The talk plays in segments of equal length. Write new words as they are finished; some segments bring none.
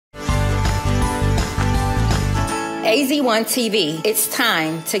Eze1 TV, it's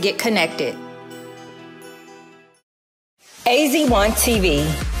time to get connected. Eze1 TV,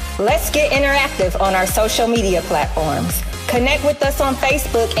 let's get interactive on our social media platforms. Connect with us on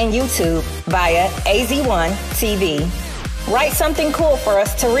Facebook and YouTube via Eze1 TV. Write something cool for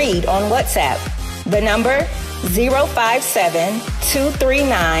us to read on WhatsApp. The number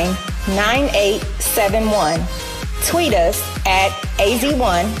 057-239-9871. Tweet us at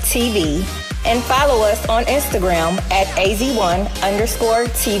Eze1 TV and follow us on Instagram at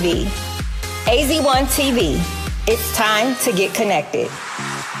Eze1_TV. Eze1 TV, it's time to get connected.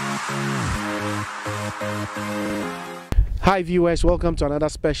 Hi viewers, welcome to another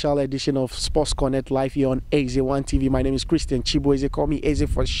special edition of Sports Connect live here on Eze1 TV. My name is Christian Chibueze, call me Eze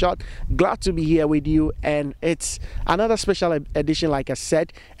for short. Glad to be here with you, and it's another special edition like I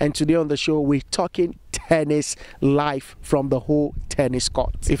said, and today on the show we're talking tennis live from the whole tennis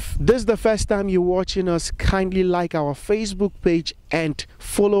court. If this is the first time you're watching us, kindly like our Facebook page and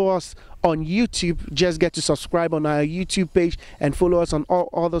follow us on YouTube. Just get to subscribe on our YouTube page and follow us on all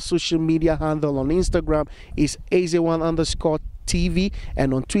other social media handle. On Instagram is Eze1_TV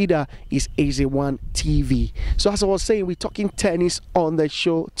and on Twitter is Eze1 TV. So as I was saying, we're talking tennis on the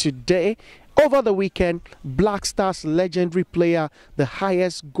show today. Over the weekend, Black Stars legendary player, the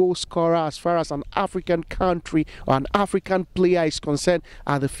highest goal scorer as far as an African country or an African player is concerned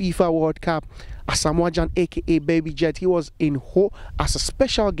at the FIFA World Cup, Asamoah Gyan, aka Baby Jet, he was in Ho as a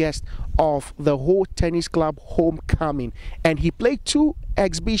special guest of the Ho Tennis Club homecoming, and he played two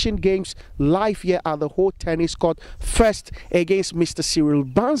exhibition games live here at the Ho Tennis Court. First against Mr. Cyril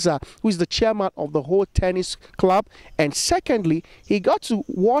Banza, who is the chairman of the Ho Tennis Club, and secondly, he got to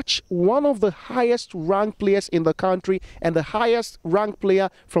watch one of the highest ranked players in the country and the highest ranked player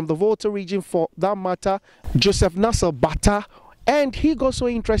from the Volta region for that matter, Joseph Narcel Battah. And he got so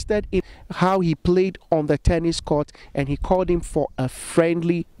interested in how he played on the tennis court, and he called him for a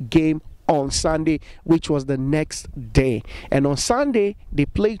friendly game on Sunday, which was the next day. And on Sunday, they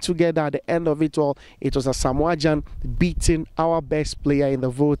played together. At the end of it all, it was Asamoah Gyan beating our best player in the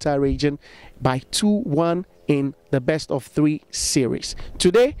Volta region by 2-1 in the best of 3 series.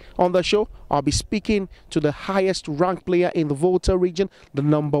 Today on the show, I'll be speaking to the highest ranked player in the Volta region, the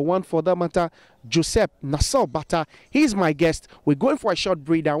 #1 for that matter, Joseph Narcel Battah. He's my guest. We're going for a short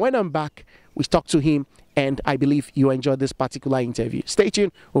breather. When I'm back, we talk to him, and I believe you enjoyed this particular interview. Stay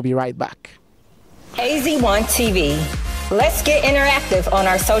tuned. We'll be right back. Eze1 TV. Let's get interactive on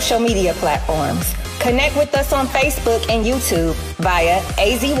our social media platforms. Connect with us on Facebook and YouTube via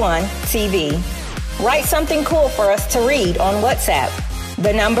Eze1 TV. Write something cool for us to read on WhatsApp.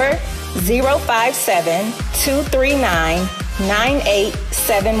 The number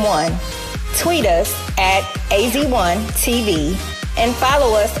 057-239-9871. Tweet us at Eze1 TV and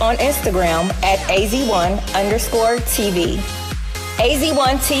follow us on Instagram at Eze1_TV.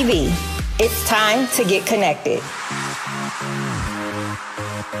 Eze1 TV, it's time to get connected.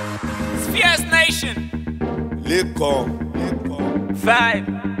 Fierce Nation. Lekon. 5.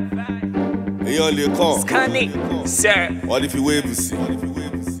 Hey, Lekon. Scanning, sir. What if you wave to see?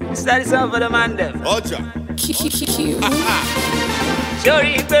 Study some for the man them. Ocha.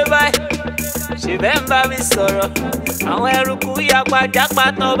 Sorry, baby. She remember me sorrow. I wear Ruku Yakwa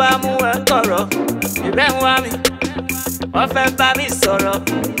Jakpa Toba Mua Toro. She remember me. Offend me sorrow.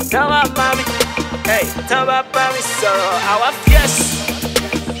 Tell up, mommy. Hey, tell up, mommy sorrow. Our fierce.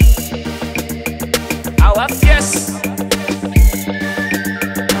 Our fierce.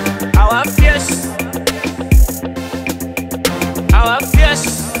 Our fierce. Our fierce.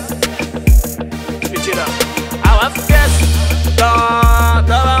 Switch it up. Our fierce.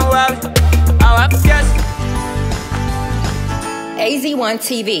 Don't worry. Our fierce. Eze1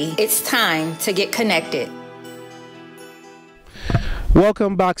 TV, it's time to get connected.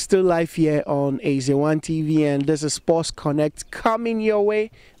 Welcome back, still live here on Eze1 TV, and this is Sports Connect coming your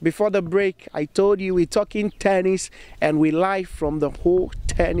way. Before the break, I told you we're talking tennis, and we're live from the whole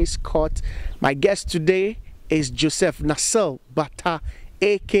tennis court. My guest today is Joseph Narcel Battah,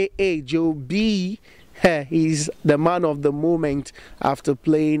 aka Joe B. He's the man of the moment after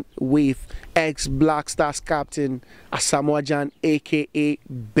playing with ex-Black Stars captain Asamoah Gyan, aka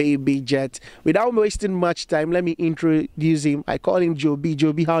Baby Jet. Without wasting much time, let me introduce him. I call him Joe B.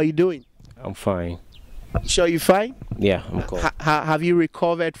 Joe B, how are you doing? I'm fine. Sure you're fine? Yeah, I'm cool. Have you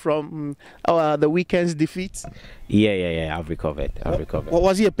recovered from the weekend's defeat? Yeah, I've recovered. What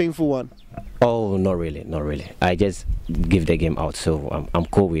was it, a painful one? Oh, not really. I just give the game out, so I'm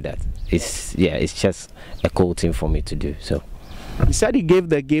cool with that. It's just a cool thing for me to do. So He said he gave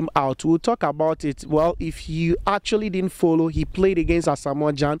the game out. We'll talk about it. Well, if you actually didn't follow, he played against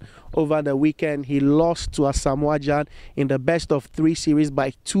Asamoah Gyan over the weekend. He lost to Asamoah Gyan in the best of 3 series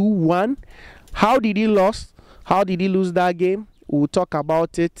by 2-1. How did he lose? How did he lose that game? We'll talk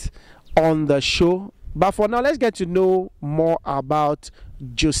about it on the show. But for now, let's get to know more about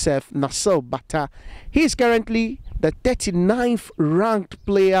Joseph Narcel Battah. He is currently the 39th ranked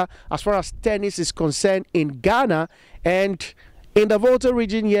player as far as tennis is concerned in Ghana, and in the Volta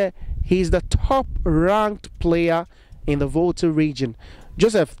region here, he is the top ranked player in the Volta region.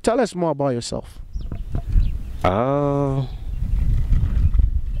 Joseph, tell us more about yourself. You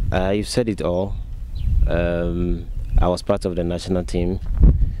said it all. I was part of the national team,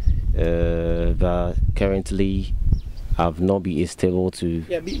 but currently I've not been stable to...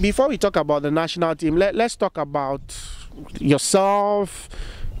 Yeah, before we talk about the national team, let's talk about yourself,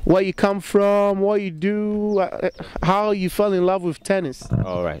 where you come from, what you do, how you fell in love with tennis.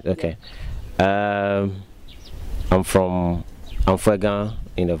 All right, okay. I'm from Ghana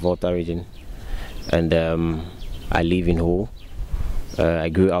in the Volta region, and I live in Ho. I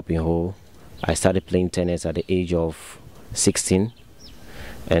grew up in Ho. I started playing tennis at the age of 16,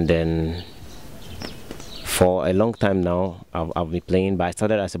 and then for a long time now I've been playing, but I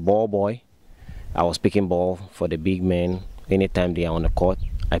started as a ball boy. I was picking ball for the big men. Anytime they are on the court,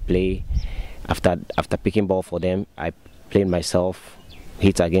 I play. After picking ball for them, I play myself,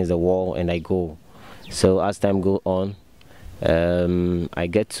 hit against the wall, and I go. So as time goes on, I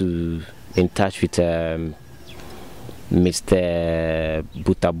get in touch with Mr.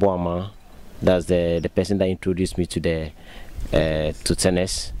 Butaboama. That's the person that introduced me to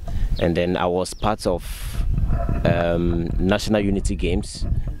tennis, and then I was part of National Unity Games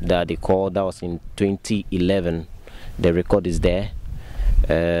that they called. That was in 2011. The record is there.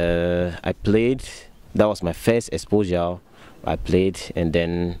 I played. That was my first exposure. I played, and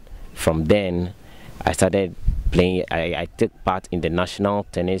then from then I started playing. I took part in the national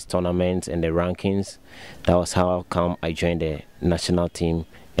tennis tournaments and the rankings. That was how come I joined the national team,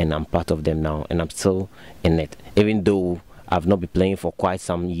 and I'm part of them now, and I'm still in it, even though I've not been playing for quite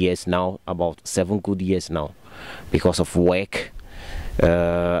some years now, about 7 good years now, because of work.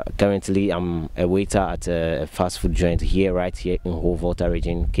 Currently I'm a waiter at a fast food joint right here in Ho Volta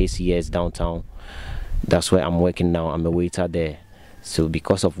region, KCS downtown. That's where I'm working now. I'm a waiter there. So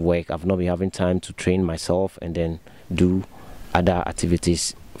because of work, I've not been having time to train myself and then do other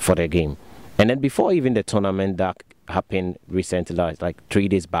activities for the game. And then before even the tournament that happened recently, like 3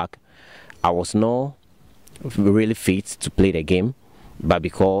 days back, I was not really fit to play the game, but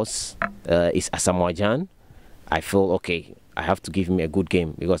because it's Asamoah Gyan, I feel okay, I have to give him a good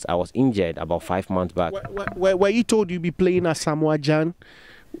game, because I was injured about 5 months back. Were you told you'd be playing Asamoah Gyan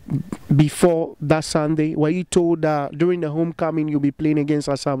before that Sunday? Were you told that during the homecoming you'll be playing against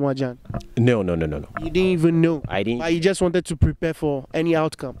Asamoah Gyan? No. You didn't even know? I didn't. But you just wanted to prepare for any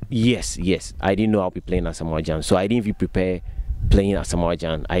outcome? Yes. I didn't know I'll be playing Asamoah Gyan, so I didn't even prepare playing Asamoah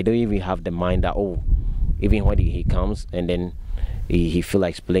Gyan. I don't even have the mind that, oh, even when he comes and then he feel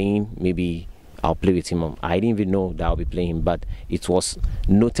like playing, maybe I'll play with him. I didn't even know that I'll be playing him, but it was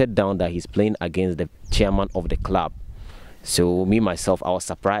noted down that he's playing against the chairman of the club. So me myself, I was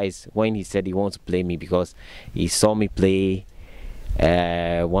surprised when he said he wants to play me, because he saw me play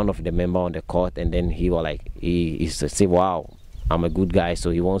one of the members on the court, and then he was like, he said, wow, I'm a good guy,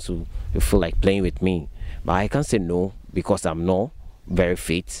 so he wants to feel like playing with me. But I can't say no, because I'm not very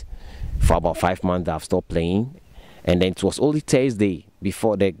fit. For about 5 months I've stopped playing, and then it was only Thursday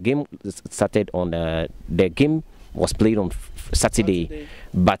before the game started. On the game was played on Saturday,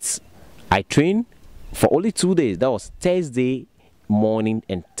 but I trained for only 2 days. That was Thursday morning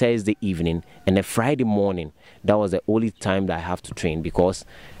and Thursday evening, and then Friday morning. That was the only time that I have to train because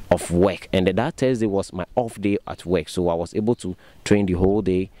of work, and that Thursday was my off day at work, so I was able to train the whole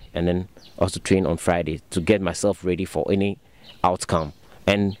day and then also train on Friday to get myself ready for any outcome.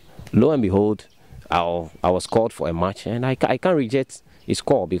 And lo and behold, I was called for a match, and I can't reject his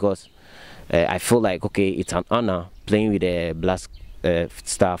call, because I feel like, okay, it's an honor playing with a Black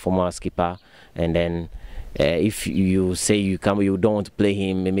Star former skipper, and then if you say you don't want to play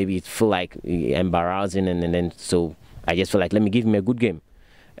him, maybe it feel like embarrassing, and then so I just feel like, let me give him a good game.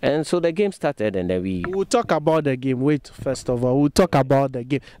 And so the game started, and then we'll talk about the game. Wait, first of all, we'll talk about the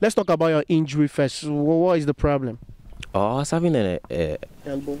game. Let's talk about your injury first. What is the problem? Oh, I was having an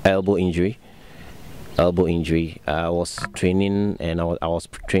elbow injury. I was training, and I was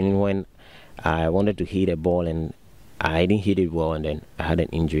training when I wanted to hit a ball, and I didn't hit it well, and then I had an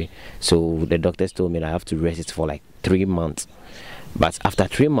injury. So the doctors told me that I have to rest it for like 3 months. But after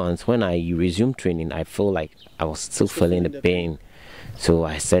 3 months, when I resumed training, I feel like I was still feeling the pain. So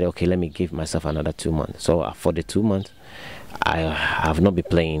I said, okay, let me give myself another 2 months. So for the 2 months, I have not been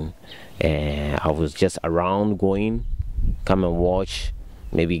playing. I was just around going, come and watch,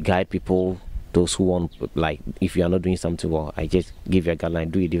 maybe guide people, those who want, like, if you are not doing something well, I just give you a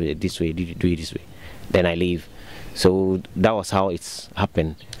guideline, do it this way, do it this way. Then I leave. So that was how it's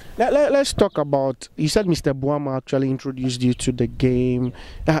happened. Let's talk about, you said Mr. Boama actually introduced you to the game.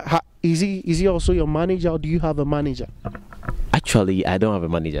 Is he also your manager, or do you have a manager? Actually, I don't have a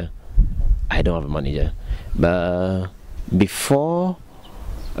manager. But before,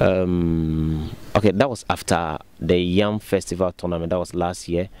 okay, that was after the Yam Festival tournament. That was last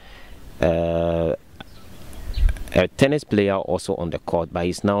year. A tennis player also on the court, but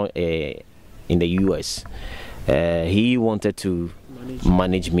he's now in the US. He wanted to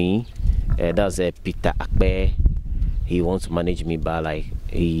manage me. That's Peter Akbe. He wants to manage me, but like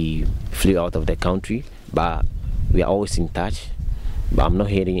he flew out of the country. But we are always in touch. But I'm not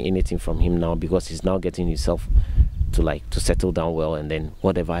hearing anything from him now, because he's now getting himself to settle down well, and then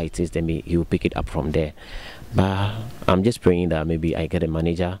whatever it is, then he will pick it up from there. But I'm just praying that maybe I get a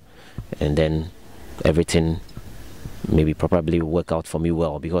manager, and then everything maybe probably work out for me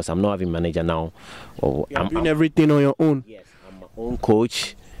well, because I'm not having a manager now. I'm doing everything on your own. Yes, I'm my own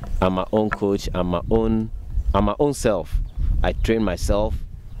coach. I'm my own self. I train myself.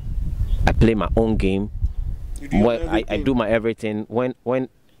 I play my own game. I do my everything. When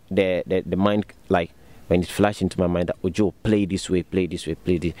the mind, like when it flashes into my mind that, oh Joe, play this way, play this way,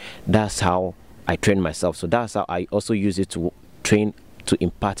 play this. That's how I train myself. So that's how I also use it to train, to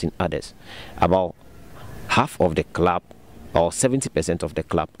impart in others. About half of the club, or 70% of the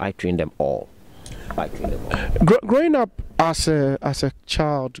club, I train them all. Growing up as a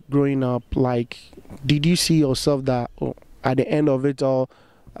child, like, did you see yourself that at the end of it all,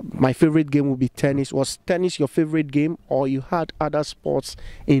 my favorite game would be tennis? Was tennis your favorite game, or you had other sports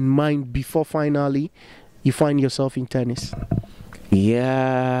in mind before finally you find yourself in tennis?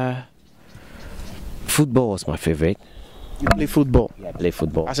 Yeah, football was my favorite. You play football? Yeah, I play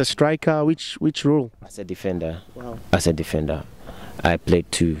football. As a striker, which role? As a defender. Wow. As a defender, I played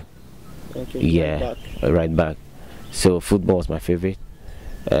two. Okay, yeah, right back. So football was my favorite.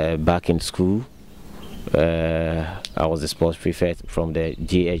 Back in school, I was the sports prefect from the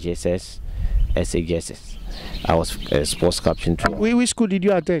GHSS, SHSS. I was a sports captain too. Which school did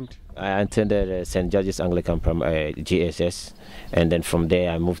you attend? I attended St. George's Anglican GSS, and then from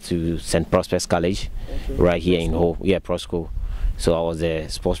there I moved to St. Prosper's College, right here in Ho, Prosco. So I was the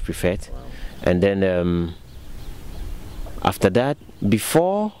sports prefect. Wow. And then after that,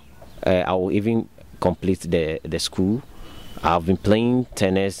 before I will even complete the school, I've been playing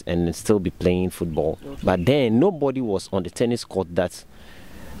tennis and still be playing football. Okay. But then nobody was on the tennis court that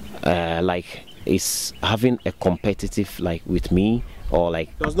like is having a competitive like with me, or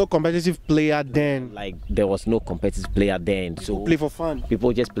like there was no competitive player then. Like there was no competitive player then. People so play for fun.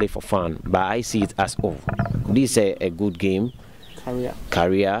 People just play for fun. But I see it as, oh, this is a good game.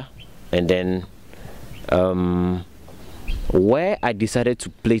 Career. And then where I decided to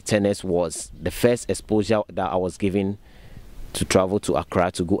play tennis was the first exposure that I was given to travel to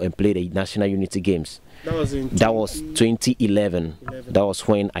Accra to go and play the National Unity Games. That was in 2011. That was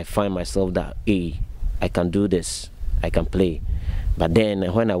when I find myself that, hey, I can do this, I can play. But then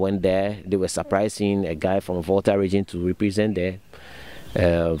when I went there, they were surprising a guy from Volta Region to represent the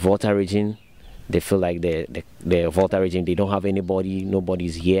Volta Region. They feel like the Volta Region, they don't have anybody,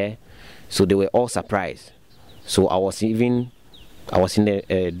 nobody's here. So they were all surprised. So I was in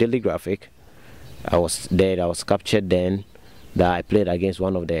the daily graphic. I was there, I was captured then, that I played against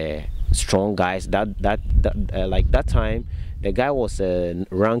one of the strong guys. Like that time, the guy was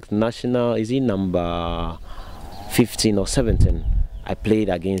ranked national, is he number 15 or 17? I played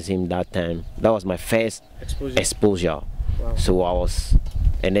against him that time. That was my first exposure. Wow. So I was,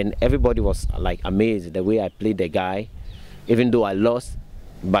 and then everybody was like amazed the way I played the guy, even though I lost,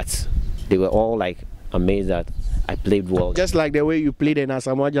 but they were all like amazed that I played well. Just like the way you played, and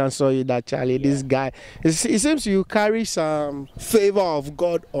Asamoah Gyan saw you that, Charlie, this guy, it seems you carry some favor of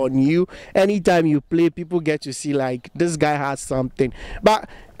God on you. Anytime you play, people get to see like this guy has something. But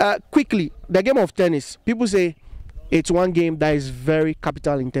quickly, the game of tennis, people say it's one game that is very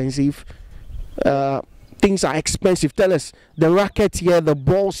capital intensive. Things are expensive. Tell us, the rackets here, the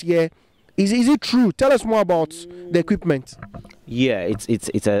balls here, is it true? Tell us more about the equipment. Yeah,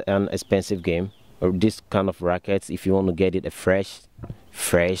 it's an expensive game. Or this kind of rackets, if you want to get it a fresh,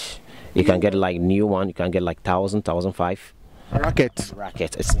 you can get like new one. You can get like 1,000, 1,500.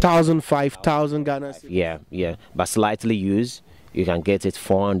 Racket. It's 1,005, 1,000 Ghana. Yeah. But slightly used, you can get it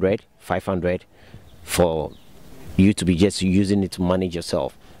 400, 500 for you to be just using it to manage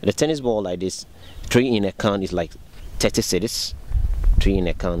yourself. The tennis ball like this, 3 in a can is like 30 cedis. 3 in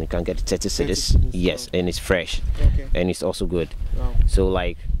a can, you can get 30 cedis. Yes, and it's fresh, and it's also good. Wow. So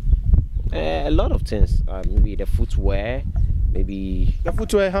like a lot of things. Maybe the footwear. Maybe the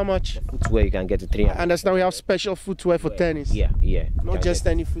footwear, how much? The footwear you can get to 300. I understand we have special footwear for tennis. Yeah. Not just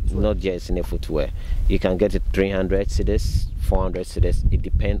any footwear. Not just any footwear. You can get it 300 cedis, 400 cedis. It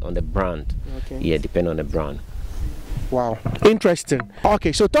depends on the brand. Okay. Yeah, depend on the brand. Wow, interesting.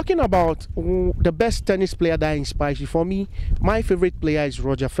 Okay, so talking about the best tennis player that inspires you, for me, my favorite player is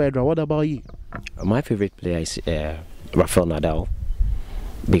Roger Federer. What about you? My favorite player is Rafael Nadal,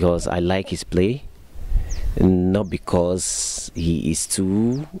 because I like his play. Not because he is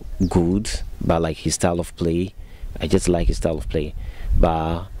too good, but like his style of play. I just like his style of play.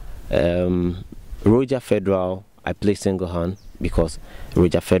 But Roger Federer, I play single hand because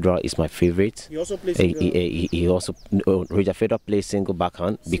Roger Federer is my favorite. He also plays single. He also Roger Federer plays single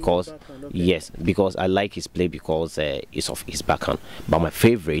backhand because backhand, okay. Yes, because I like his play because it's of his backhand. But my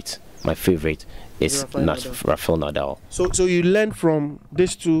favorite is Rafael Nadal. So you learn from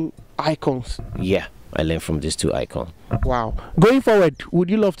these two icons. Yeah, I learned from these two icons. Wow. Going forward, would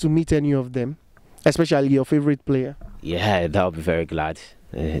you love to meet any of them, especially your favorite player? Yeah, that would be very glad.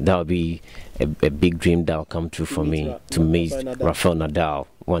 That would be a big dream that will come true for me, to meet Rafael Nadal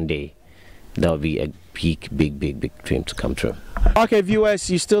one day. That would be a big dream to come true. Okay, viewers,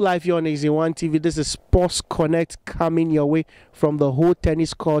 you still live here on Eze1 TV. This is Sports Connect coming your way from the whole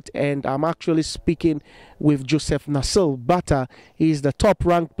tennis court, and I'm actually speaking with Joseph Narcel Battah. He is the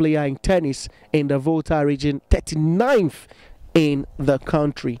top-ranked player in tennis in the Volta Region, 39th in the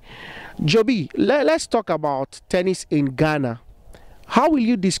country. Joby, let's talk about tennis in Ghana. How will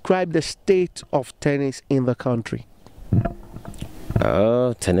you describe the state of tennis in the country?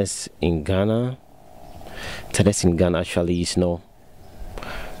 Tennis in Ghana actually is no.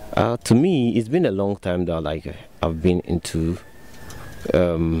 To me, it's been a long time that I've been into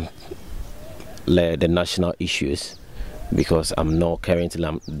the national issues, because I'm not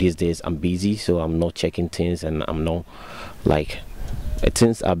currently, these days I'm busy, so I'm not checking things, and I'm not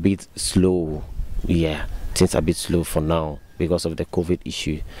things are a bit slow. Yeah, things are a bit slow for now because of the COVID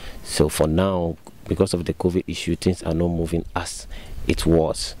issue. So for now, because of the COVID issue, things are not moving as it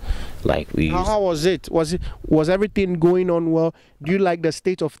was. How was it? Was everything going on well? Do you like the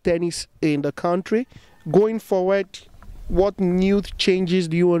state of tennis in the country? Going forward, what new changes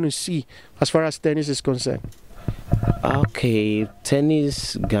do you want to see as far as tennis is concerned? Okay,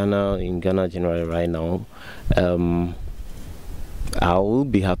 tennis in Ghana generally right now, I will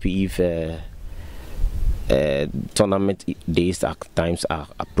be happy if tournament days times are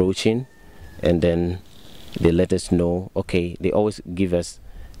approaching, and then they let us know. Okay, they always give us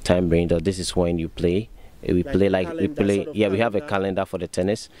time range that this is when you play. We play we have a calendar for the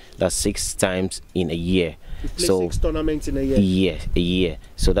tennis that's 6 times in a year. You play 6 tournaments in a year? Yeah, a year.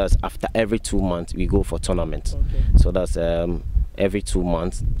 So that's after every 2 months we go for tournaments. Okay. So that's every 2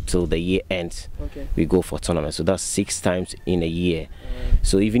 months till the year ends. Okay. We go for tournaments. So that's 6 times in a year.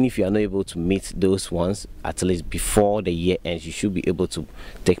 So even if you are not able to meet those ones, at least before the year ends, you should be able to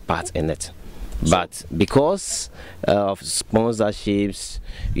take part in it. But because of sponsorships,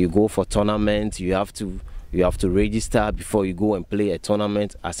 you go for tournaments, you have to register before you go and play a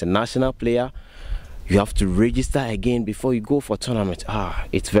tournament. As a national player, you have to register again before you go for tournament.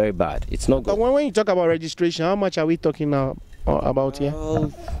 It's very bad. It's not good. But when you talk about registration, how much are we talking now about here?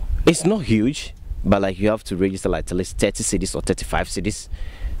 It's not huge, but you have to register at least 30 cities or 35 cities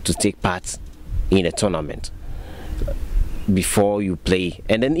to take part in a tournament before you play.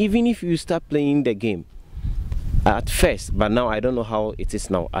 And then even if you start playing the game at first, but now I don't know how it is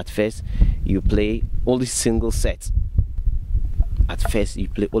now. At first you play only single set. At first you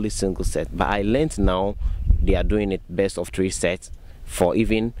play only single set, but I learned now they are doing it best of 3 sets for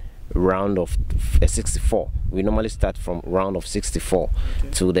even round of 64. We normally start from round of 64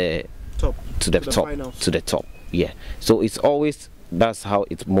 to the top, to the top. Yeah, so it's always, that's how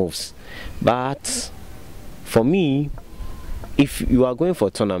it moves. But for me, if you are going for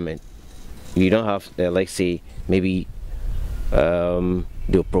a tournament, you don't have let's say maybe they'll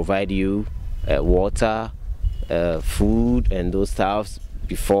provide you water, food and those stuffs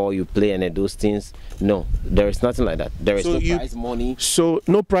before you play, and those things. No, there is nothing like that. There is no prize money. So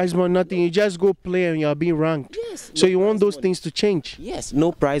no prize money, nothing. You just go play and you are being ranked. Yes. So you want those things to change? Yes,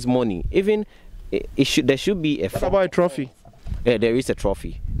 no prize money. Even there should be a. What about a trophy? Yeah, there is a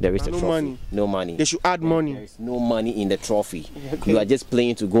trophy. There is a trophy. Money. No money. They should add money. There is no money in the trophy. Okay. You are just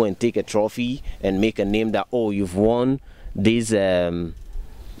playing to go and take a trophy and make a name that, oh, you've won this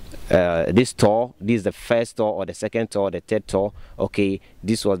this tour, this is the first tour or the second tour or the third tour. Okay,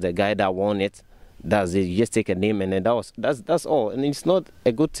 this was the guy that won it. That's it. You just take a name and then that's all, and it's not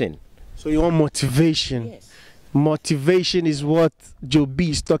a good thing. So you want motivation? Yes. Motivation is what Joe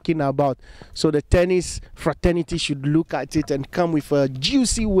B is talking about. So the tennis fraternity should look at it and come with a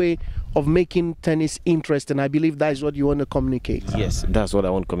juicy way of making tennis interesting. I believe that is what you want to communicate. Yes, that's what I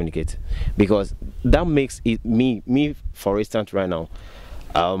want to communicate, because that makes it me for instance right now.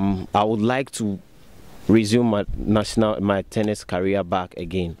 I would like to resume my tennis career back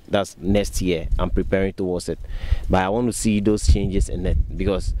again. That's next year. I'm preparing towards it, but I want to see those changes in it,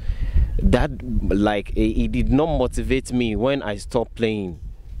 because that it did not motivate me when I stopped playing.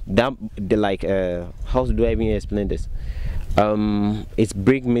 That how do I even explain this? It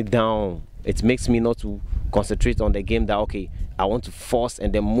breaks me down. It makes me not to concentrate on the game. That okay, I want to force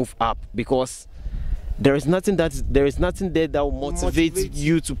and then move up, because there is nothing there that will motivate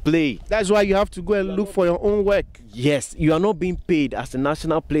you to play. That's why you have to go and look for your own work. Yes, you are not being paid as a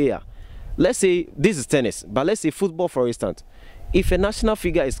national player. Let's say this is tennis, but let's say football, for instance. If a national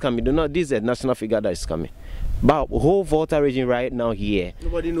figure is coming, this is a national figure that is coming. But whole Volta region right now here,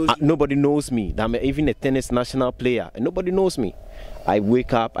 nobody knows me. I'm even a tennis national player, and nobody knows me. I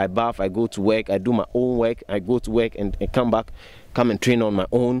wake up, I bath, I go to work, I do my own work, I go to work and come back, come and train on my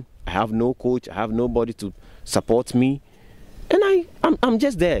own. I have no coach, I have nobody to support me, and I'm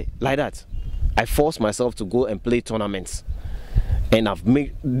just there like that. I force myself to go and play tournaments. And I've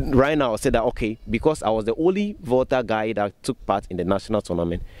made, right now I said that okay, because I was the only Volta guy that took part in the national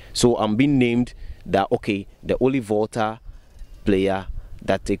tournament, so I'm being named that okay, the only Volta player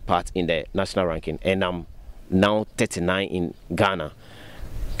that take part in the national ranking, and I'm now 39 in Ghana,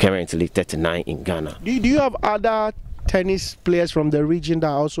 currently 39 in Ghana. Do you have other tennis players from the region that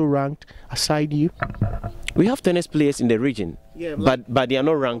are also ranked aside you? We have tennis players in the region, yeah, but they are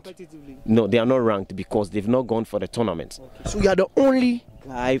not ranked. No, they are not ranked because they've not gone for the tournament. Okay. So you are the only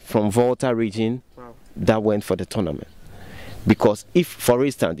guy from Volta region that went for the tournament. Because if, for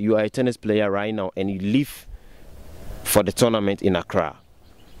instance, you are a tennis player right now and you leave for the tournament in Accra,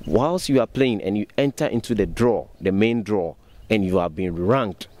 whilst you are playing and you enter into the draw, the main draw, and you are being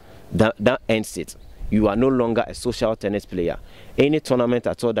ranked, that ends it. You are no longer a social tennis player. Any tournament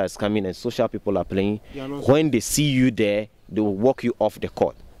at all that is coming and social people are playing, when they see you there, they will walk you off the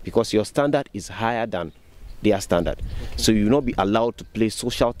court, because your standard is higher than their standard. Okay. So you will not be allowed to play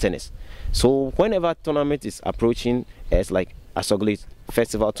social tennis. So whenever tournament is approaching, it's like a Sogli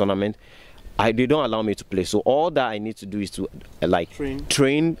festival tournament, they don't allow me to play. So all that I need to do is to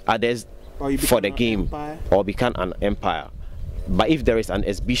train others for the game or become an umpire. But if there is an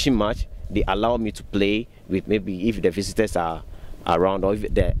exhibition match, they allow me to play with, maybe if the visitors are around, or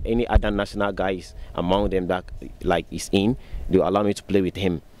if there are any other national guys among them that is in, they will allow me to play with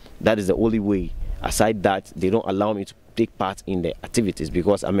him. That is the only way. Aside that, they don't allow me to take part in the activities,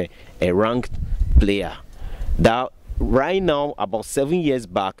 because I'm a ranked player. That right now, about 7 years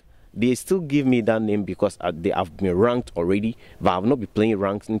back, they still give me that name because they have been ranked already, but I have not been playing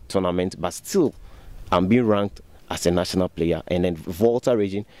ranked in tournaments, but still I'm being ranked as a national player. And then Volta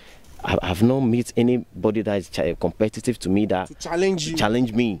region, I have not met anybody that is competitive to me that to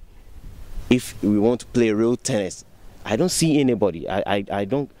challenge me. If we want to play real tennis, I don't see anybody. I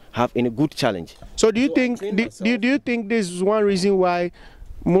don't have any good challenge. So do you think this is one reason why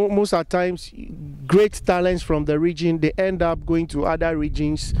most of the times great talents from the region, they end up going to other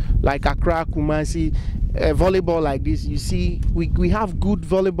regions like Accra, Kumasi, volleyball like this? You see, we have good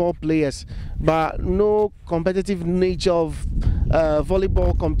volleyball players, but no competitive nature of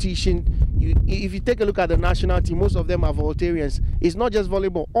volleyball competition. If you take a look at the national team, most of them are Voltarians. It's not just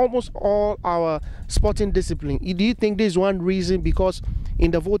volleyball, almost all our sporting discipline. Do you think this is one reason, because in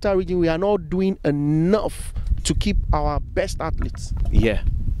the Volta region we are not doing enough to keep our best athletes? Yeah,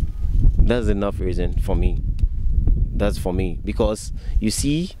 that's enough reason for me. That's for me, because you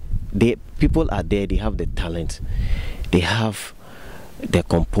see, people are there, they have the talent, they have the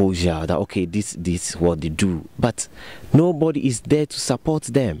composure that okay, this is what they do, but nobody is there to support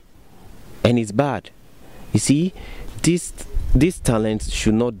them, and it's bad. You see, this talent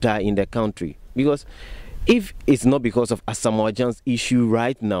should not die in the country, because if it's not because of Asamoah Gyan's issue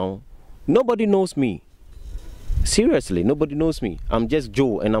right now, nobody knows me. Seriously, nobody knows me. I'm just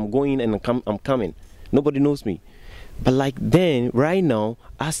Joe, and I'm going and I'm coming. Nobody knows me. But like then, right now,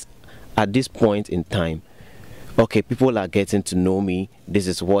 as at this point in time, okay, people are getting to know me. This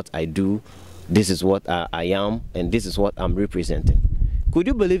is what I do. This is what I am, and this is what I'm representing. Could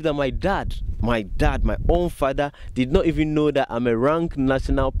you believe that my dad, my own father, did not even know that I'm a ranked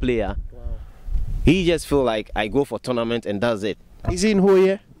national player? Wow. He just feel like I go for tournament and that's it. Is he in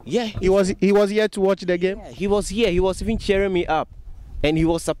Hoye? Yeah, He was here to watch the game. he was here. He was even cheering me up, and he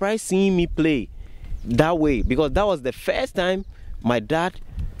was surprised seeing me play that way, because that was the first time my dad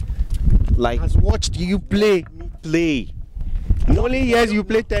Has watched you play. Only years you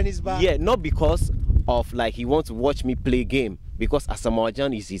play tennis bar. Yeah, not because of like he wants to watch me play game, because Asamoah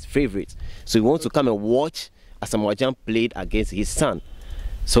Gyan is his favorite, so he wants to come and watch Asamoah Gyan played against his son.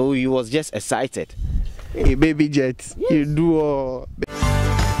 So he was just excited. Hey, baby Jet, you do all.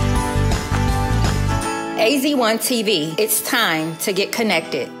 Eze1 TV, it's time to get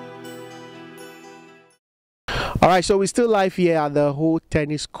connected. All right, so we're still live here at the whole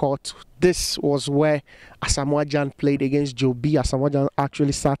tennis court. This was where Asamoah Gyan played against Joe B. Asamoah Gyan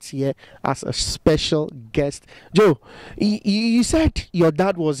actually sat here as a special guest. Joe, you said your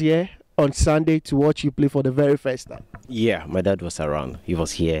dad was here on Sunday to watch you play for the very first time. Yeah, my dad was around. He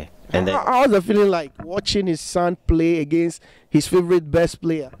was here. And then, how was the feeling like watching his son play against his favorite best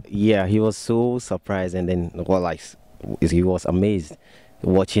player? yeah, he was so surprised, and then, well, like, he was amazed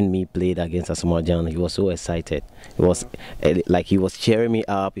watching me play against Asamoah Gyan. He was so excited. He was like, he was cheering me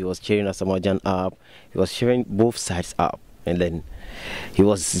up. He was cheering Asamoah Gyan up. He was cheering both sides up, and then he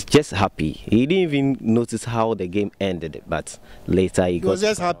was just happy. He didn't even notice how the game ended, but later he was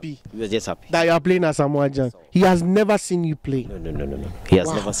just happy. He was just happy that you are playing Asamoah Gyan. He has never seen you play. No. He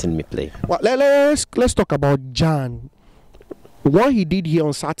has never seen me play. Well, let's talk about Gyan. What he did here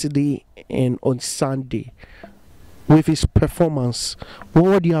on Saturday and on Sunday with his performance.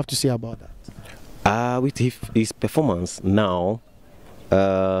 What do you have to say about that? With his performance now,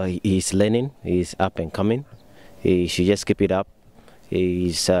 he's learning. He's up and coming. He should just keep it up.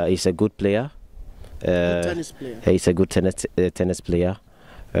 He's a good player. Tennis player. He's a good tennis player.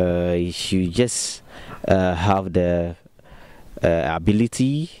 He should just have the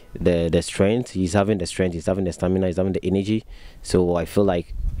ability, the strength. He's having the strength. He's having the stamina. He's having the energy. So I feel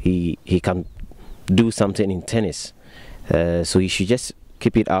like he can do something in tennis. So he should just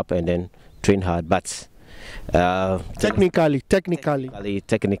keep it up and then train hard. But technically,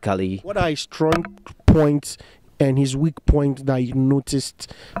 what are his strong points and his weak point that you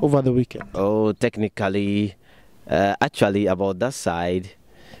noticed over the weekend? Oh, technically, actually about that side,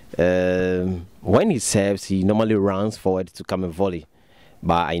 when he serves, he normally runs forward to come and volley.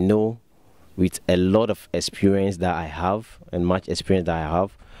 But I know with a lot of experience that I have and much experience that I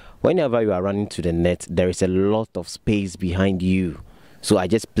have, whenever you are running to the net, there is a lot of space behind you. So I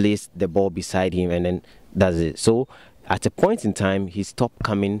just placed the ball beside him, and then that's it. So at a point in time, he stopped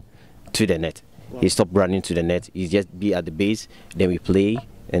coming to the net. He stopped running to the net. He just be at the base, then we play,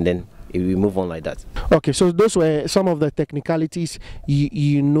 and then we move on like that. Okay, so those were some of the technicalities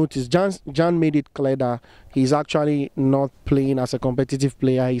you noticed. Gyan made it clear that he's actually not playing as a competitive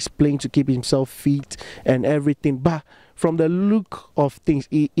player. He's playing to keep himself fit and everything. But from the look of things,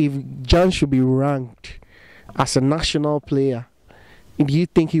 if Gyan should be ranked as a national player, do you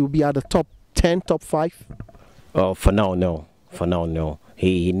think he will be at the top 10, top 5? For now, no. For now, no.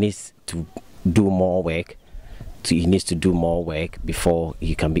 He needs to do more work. He needs to do more work before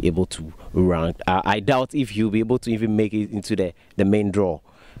he can be able to rank. I doubt if he'll be able to even make it into the main draw.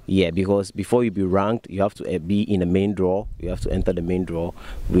 Yeah, because before you be ranked, you have to be in the main draw. You have to enter the main draw,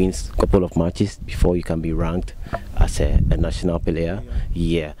 wins a couple of matches before you can be ranked as a national player.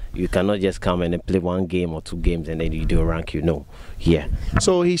 Yeah, you cannot just come and play one game or two games and then you do a rank, you know. Yeah.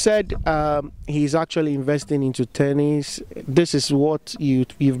 So he said he's actually investing into tennis. This is what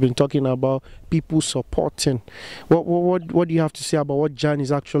you've been talking about, people supporting. What do you have to say about what Gyan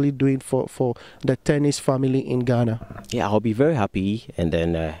is actually doing for the tennis family in Ghana? Yeah, I'll be very happy, and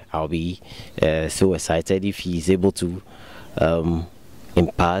then I'll be so excited if he's able to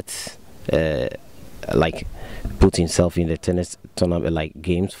impart, like put himself in the tennis tournament, like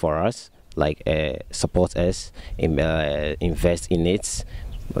games for us, like support us, invest in it,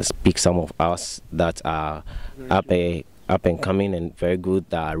 pick some of us that are up and coming and very good,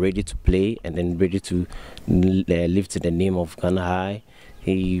 that are ready to play and then ready to lift the name of Ghana high.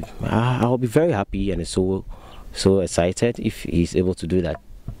 I'll be very happy and so excited if he's able to do that.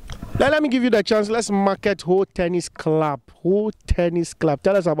 Let me give you the chance. Let's market Whole Tennis Club. Whole Tennis Club.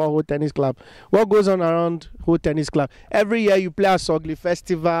 Tell us about Whole Tennis Club. What goes on around Whole Tennis Club? Every year you play Asogli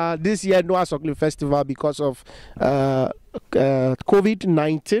Festival. This year no Asogli Festival because of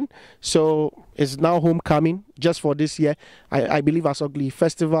COVID-19. So it's now homecoming just for this year. I believe Asogli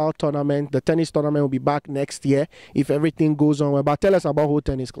Festival tournament, the tennis tournament will be back next year if everything goes on well. But tell us about Whole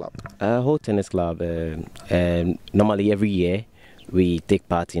Tennis Club. Whole Tennis Club, normally every year we take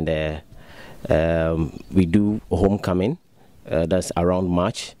part in the, we do homecoming, that's around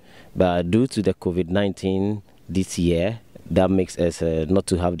March, but due to the COVID-19 this year, that makes us not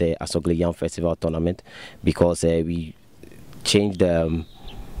to have the Asamoah Gyan Festival tournament, because we changed the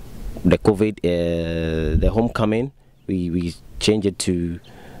COVID, the homecoming. We changed it to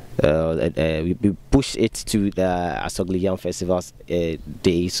we pushed it to the Asamoah Gyan Festival's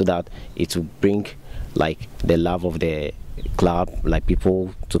day, so that it will bring like the love of the club, like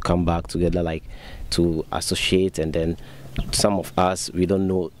people to come back together, like to associate. And then some of us, we don't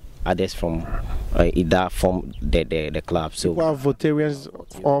know others from either from the club. So people are Voltarians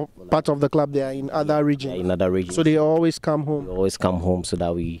or part of the club, they are in other regions. In other regions. So they always come home. We always come home, so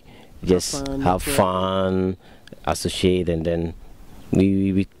that we just have fun, associate, and then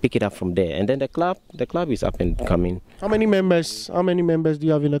we pick it up from there. And then the club is up and coming. How many members do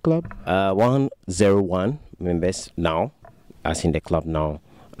you have in the club? 101 members now, as in the club now.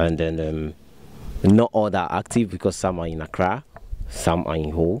 And then not all that active, because some are in Accra, some are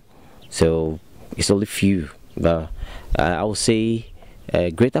in Ho. So it's only few. But I would say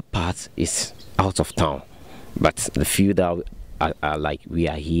greater part is out of town. But the few that are like, we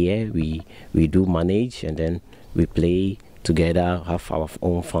are here, we do manage, and then we play together, have our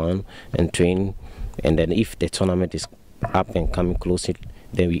own fun and train. And then if the tournament is up and coming closer,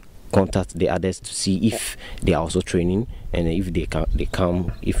 then we contact the others to see if they are also training, and if they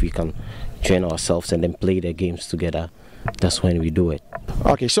come, if we can train ourselves and then play the games together. That's when we do it.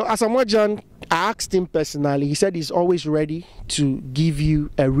 Okay, so Asamoah Gyan, I asked him personally, he said he's always ready to give you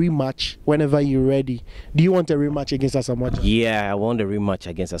a rematch whenever you're ready. Do you want a rematch against Asamoah Gyan? Yeah, I want a rematch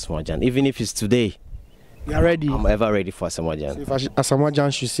against Asamoah Gyan, even if it's today. You're ready? I'm ever ready for Asamoah Gyan. So if Asamoah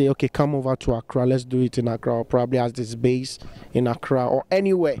Gyan should say, okay, come over to Accra, let's do it in Accra, or probably has this base in Accra or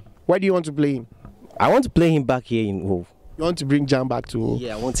anywhere, where do you want to play him? I want to play him back here in Ho. You want to bring Gyan back to Ho?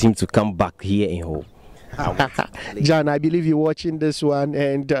 Yeah, I want him to come back here in Ho. Gyan, I believe you're watching this one,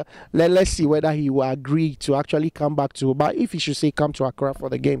 and let's see whether he will agree to actually come back to Ho. But if he should say come to Accra for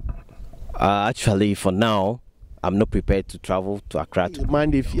the game? Actually, for now, I'm not prepared to travel to Accra.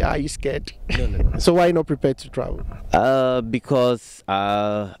 Mind if are you scared? No. So why not prepared to travel? Because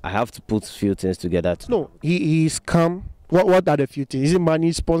I have to put few things together. No, he's come. What are the few things? Is it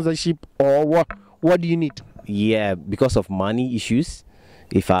money, sponsorship, or what? What do you need? Yeah, because of money issues.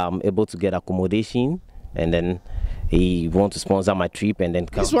 If I'm able to get accommodation, and then he want to sponsor my trip, and then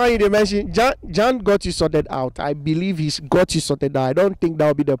come. This one you mentioned, Gyan got you sorted out. I believe he's got you sorted out. I don't think that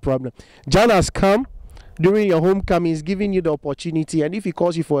will be the problem. Gyan has come during your homecoming, he's giving you the opportunity, and if he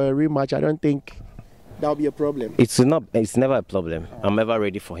calls you for a rematch, I don't think that'll be a problem. It's never a problem. I'm ever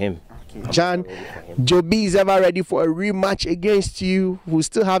ready for him. Gyan, Joby is ever ready for a rematch against you. We'll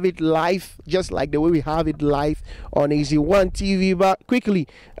still have it live, just like the way we have it live on Eze1 TV. But quickly,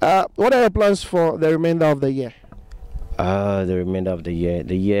 what are your plans for the remainder of the year? The remainder of the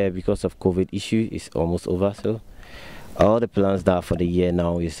year, because of COVID issue, is almost over. So all the plans that are for the year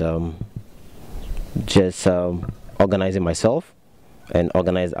now is just organizing myself and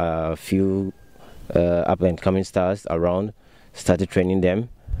organize a few up and coming stars around, started training them.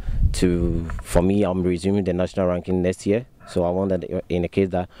 For me, I'm resuming the national ranking next year, so I want that in the case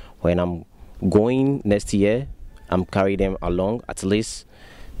that when I'm going next year, I'm carrying them along, at least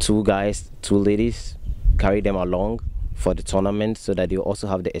 2 guys, 2 ladies, carry them along for the tournament, so that they also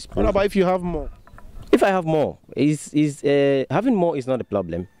have the experience. What about if you have more? If I have more, having more is not a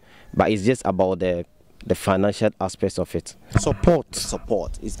problem, but it's just about the financial aspects of it.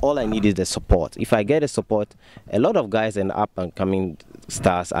 Support is all I need, is the support. If I get the support, a lot of guys and up and coming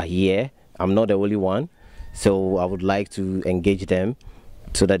stars are here. I'm not the only one, so I would like to engage them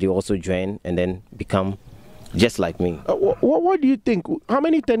so that they also join and then become just like me. What do you think? How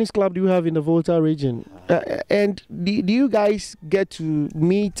many tennis clubs do you have in the Volta region? And do you guys get to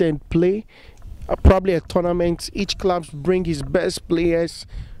meet and play probably a tournament? Each club bring his best players.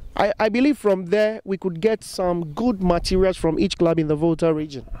 I believe from there we could get some good materials from each club in the Volta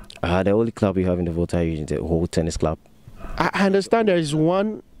region. The only club we have in the Volta region is the whole tennis club. I understand there is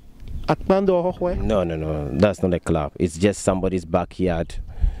one at Pando Hohwe. No, that's not a club. It's just somebody's backyard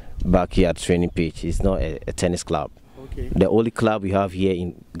training pitch. It's not a tennis club. Okay. The only club we have here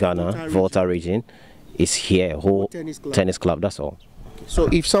in Ghana, Volta region, is here, whole tennis club. That's all. Okay. So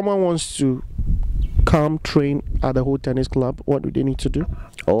if someone wants to come train at the whole tennis club, what do they need to do?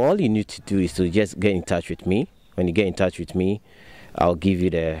 All you need to do is to just get in touch with me. When you get in touch with me, I'll give you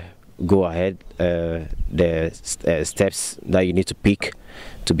the go ahead, the steps that you need to pick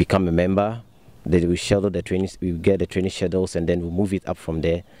to become a member. Then we schedule the training, we get the training schedules, and then we'll move it up from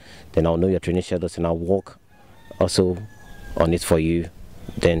there. Then I'll know your training schedules, and I'll work also on it for you.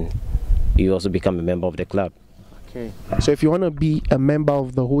 Then you also become a member of the club. Okay. So if you want to be a member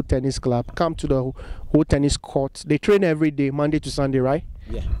of the whole tennis club, come to the whole tennis court. They train every day, Monday to Sunday, right?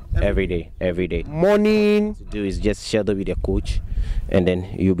 Yeah. Every day. Morning. To do is just shadow with the coach, and then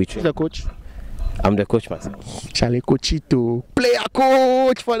you'll be Who's the coach? I'm the coach myself. Charlie Cochito, player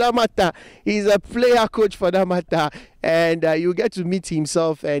coach for that matter. He's a player coach for that matter, and you get to meet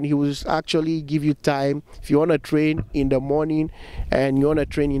himself, and he will actually give you time if you want to train in the morning and you want to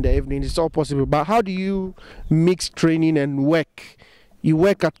train in the evening. It's all possible. But how do you mix training and work? You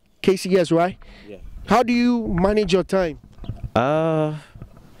work at KCS, right? Yeah. How do you manage your time?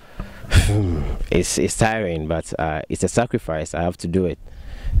 It's tiring, but it's a sacrifice. I have to do it.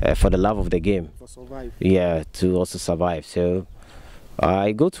 For the love of the game. For survive. Yeah, to also survive. So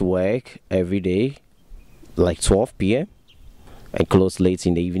I go to work every day, like 12 p.m. I close late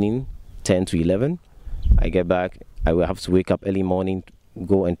in the evening, 10 to 11. I get back. I will have to wake up early morning,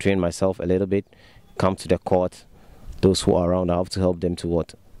 go and train myself a little bit, come to the court. Those who are around, I have to help them to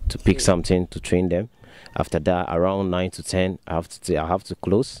pick something to train them. After that, around 9 to 10, I have to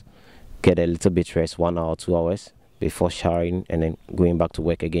close, get a little bit rest, 1 hour, 2 hours. Before showering and then going back to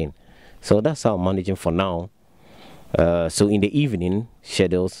work again. So that's how I'm managing for now. So in the evening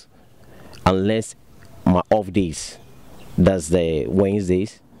schedules, unless my off days, that's the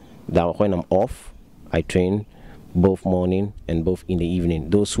Wednesdays, that when I'm off, I train both morning and both in the evening.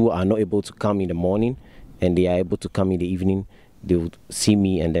 Those who are not able to come in the morning and they are able to come in the evening, they will see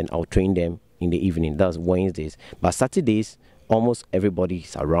me and then I'll train them in the evening. That's Wednesdays. But Saturdays, almost everybody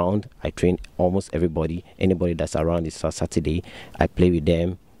is around. I train almost everybody. Anybody that's around is for Saturday. I play with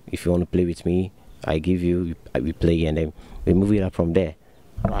them. If you want to play with me, I give you, we play, and then we move it up from there.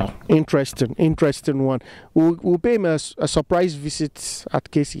 Wow, interesting one. We'll pay him a surprise visit at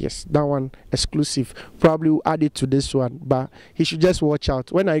KCS. That one exclusive. Probably we'll add it to this one, but he should just watch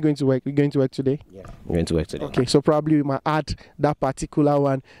out. When are you going to work? You're going to work today? Yeah, we're going to work today. Okay, so probably we might add that particular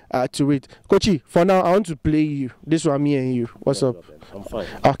one to it. Coachy, for now I want to play you. This one, me and you. What's up? I'm fine.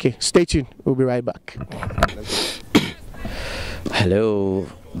 Okay, stay tuned. We'll be right back. Hello,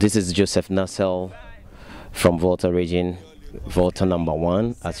 this is Joseph Narcel from Volta Region. Volta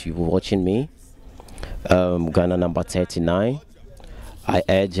 #1, as you were watching me, Ghana #39. I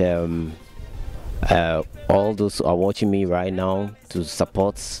urge all those who are watching me right now to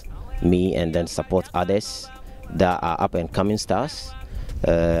support me and then support others that are up and coming stars.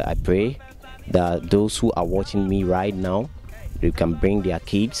 I pray that those who are watching me right now, they can bring their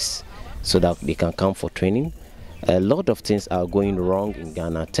kids so that they can come for training. A lot of things are going wrong in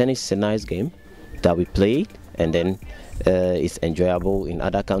Ghana. Tennis is a nice game that we play, and then it's enjoyable. In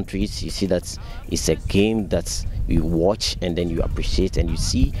other countries, you see that it's a game that you watch and then you appreciate and you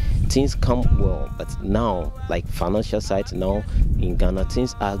see things come well. But now, like financial side, now in Ghana,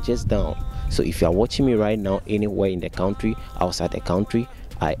 things are just down. So if you are watching me right now anywhere in the country, outside the country,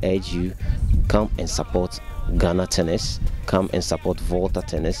 I urge you, come and support Ghana tennis, come and support Volta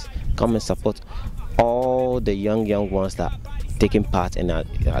tennis, come and support all the young ones that taking part and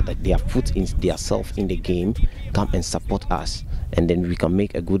they have put in themselves in the game. Come and support us, and then we can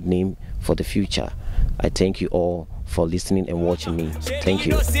make a good name for the future. I thank you all for listening and watching me. Thank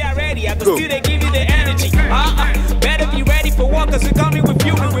you. Better be ready for war, cause we're coming with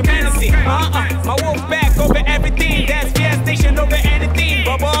you and we're menacing. My wolf back over everything. That's fear station over anything.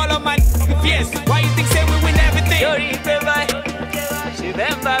 But all of my fears. Why you think say we win everything?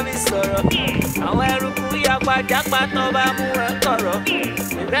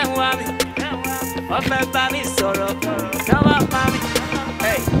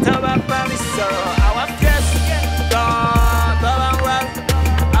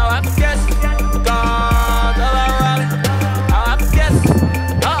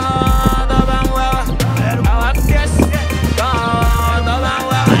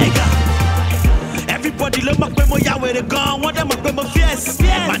 Everybody love my grandma, yeah, where they gone. What am I grandma fierce?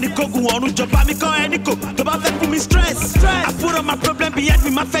 Maniko go on, job, I call Eniko. To my back for me stress. I put all my problem behind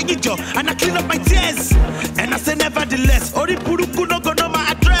me, my faggy job, and I clean up my tears. And I say nevertheless, Ori Puruku no go know my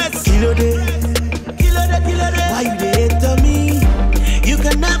address. Kilo day. Why you hate on me? You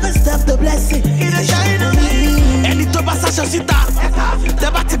can never stop the blessing. It is shine on me. Any toba sasha sita,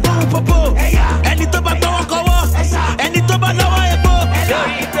 debate bon popo. Any toba no kowo, any toba no ebo.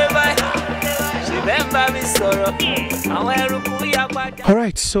 Remember me sorrow. All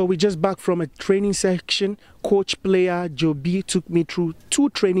right, so we just back from a training section. Coach player Joe B took me through 2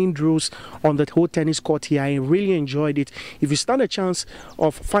 training drills on the whole tennis court here. I really enjoyed it. If you stand a chance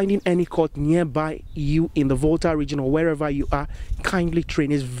of finding any court nearby you in the Volta region or wherever you are, kindly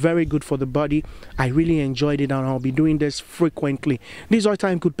train. It's very good for the body. I really enjoyed it and I'll be doing this frequently. This is all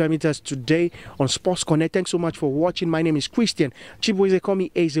time could permit us today on Sports Connect. Thanks so much for watching. My name is Christian Chibueze. They call me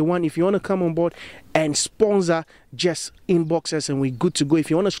Eze1. If you want to come on board and sponsor, just inbox us and we're good to go.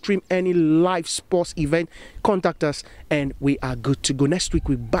 If you want to stream any live sports event, contact us and we are good to go. Next week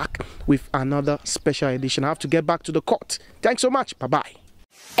we're back with another special edition. I have to get back to the court. Thanks so much. Bye-bye.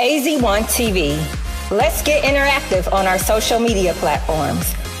 Eze1 TV. Let's get interactive on our social media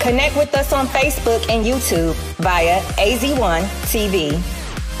platforms. Connect with us on Facebook and YouTube via Eze1 TV.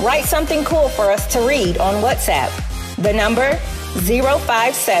 Write something cool for us to read on WhatsApp. The number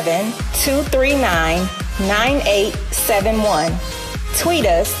 057-239-9871. Tweet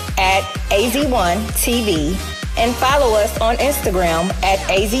us at Eze1 TV and follow us on Instagram at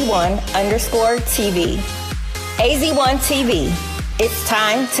Eze1_TV. Eze1 TV. It's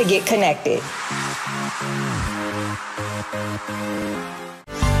time to get connected.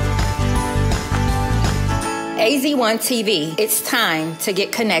 Eze1 TV. It's time to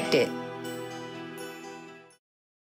get connected.